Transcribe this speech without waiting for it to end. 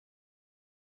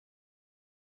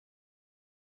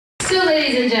So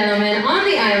ladies and gentlemen, on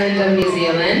the island of New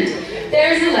Zealand,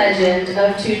 there's a legend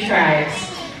of two tribes.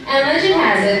 And legend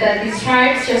has it that these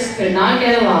tribes just could not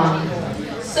get along.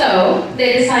 So,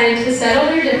 they decided to settle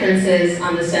their differences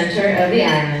on the center of the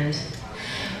island.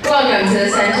 Welcome to the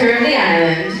center of the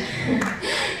island.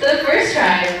 The first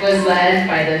tribe was led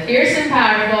by the fierce and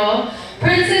powerful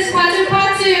Princess Patu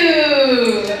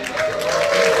Patu.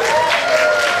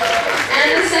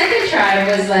 And the second tribe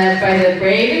was led by the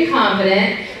brave and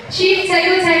confident Chief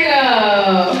Teko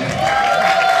Teko.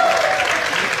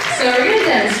 So we're going to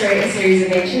demonstrate a series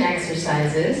of ancient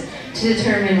exercises to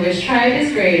determine which tribe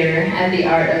is greater at the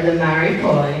art of the Maori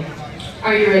poi.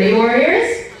 Are you ready,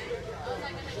 warriors?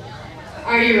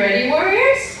 Are you ready,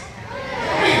 warriors?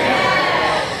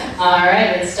 All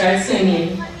right, let's start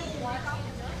swinging.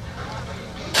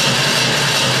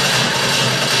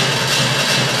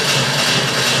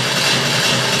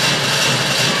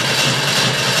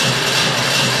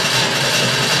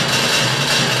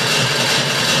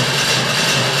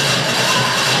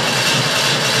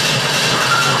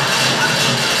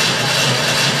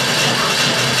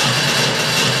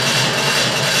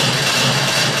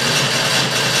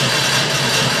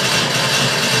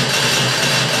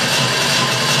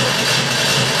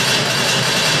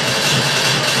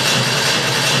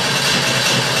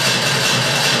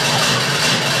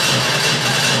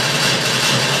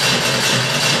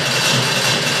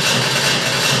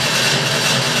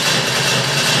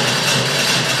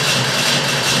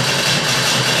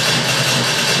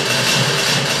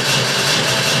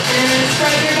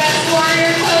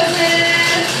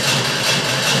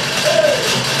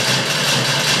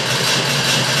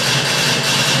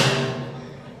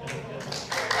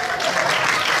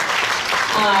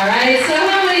 Alright, so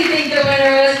how many think the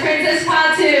winner was Princess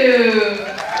Patu?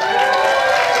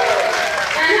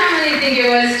 And how many think it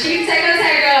was Chief Teko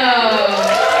Teko?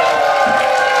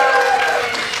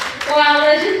 Well,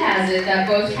 legend has it that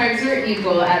both tribes were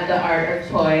equal at the art of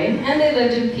poi, and they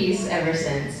lived in peace ever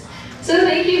since. So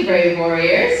thank you, brave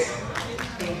warriors.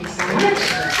 Thank you so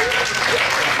much.